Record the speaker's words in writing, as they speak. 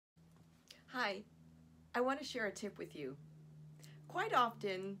Hi, I want to share a tip with you. Quite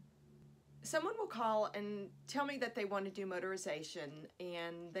often, someone will call and tell me that they want to do motorization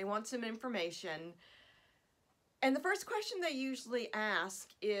and they want some information. And the first question they usually ask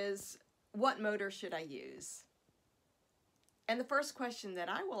is, what motor should I use? And the first question that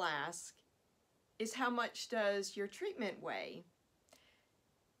I will ask is, how much does your treatment weigh?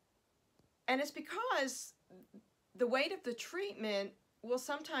 And it's because the weight of the treatment will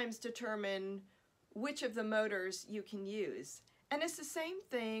sometimes determine which of the motors you can use. And it's the same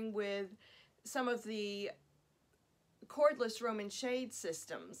thing with some of the cordless Roman shade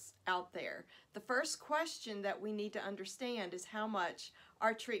systems out there. The first question that we need to understand is how much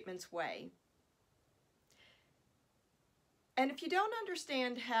our treatments weigh. And if you don't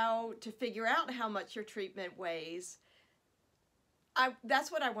understand how to figure out how much your treatment weighs,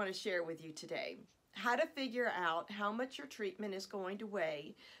 that's what I want to share with you today. How to figure out how much your treatment is going to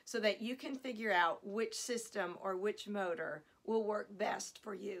weigh so that you can figure out which system or which motor will work best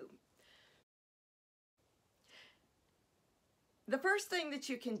for you. The first thing that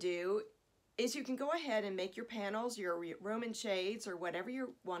you can do is you can go ahead and make your panels, your Roman shades, or whatever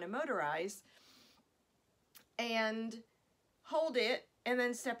you want to motorize, and hold it and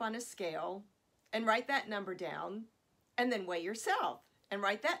then step on a scale and write that number down, and then weigh yourself and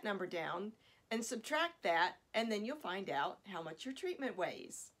write that number down and subtract that, and then you'll find out how much your treatment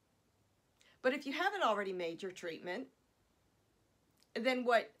weighs. But if you haven't already made your treatment, then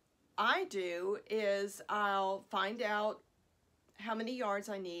what I do is I'll find out how many yards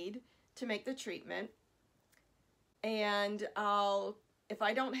I need to make the treatment, and if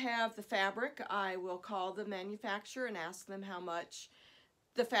I don't have the fabric, I will call the manufacturer and ask them how much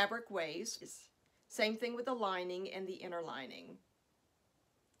the fabric weighs. Same thing with the lining and the inner lining.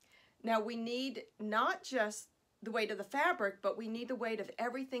 Now we need not just the weight of the fabric, but we need the weight of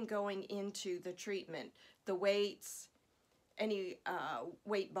everything going into the treatment. The weights, any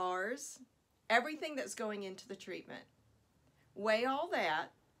weight bars, everything that's going into the treatment. Weigh all that,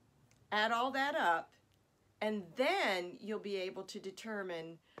 add all that up, and then you'll be able to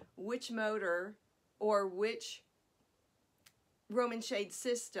determine which motor or which Roman shade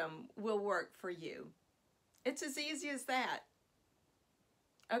system will work for you. It's as easy as that.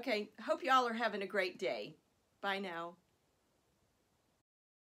 Okay, hope y'all are having a great day. Bye now.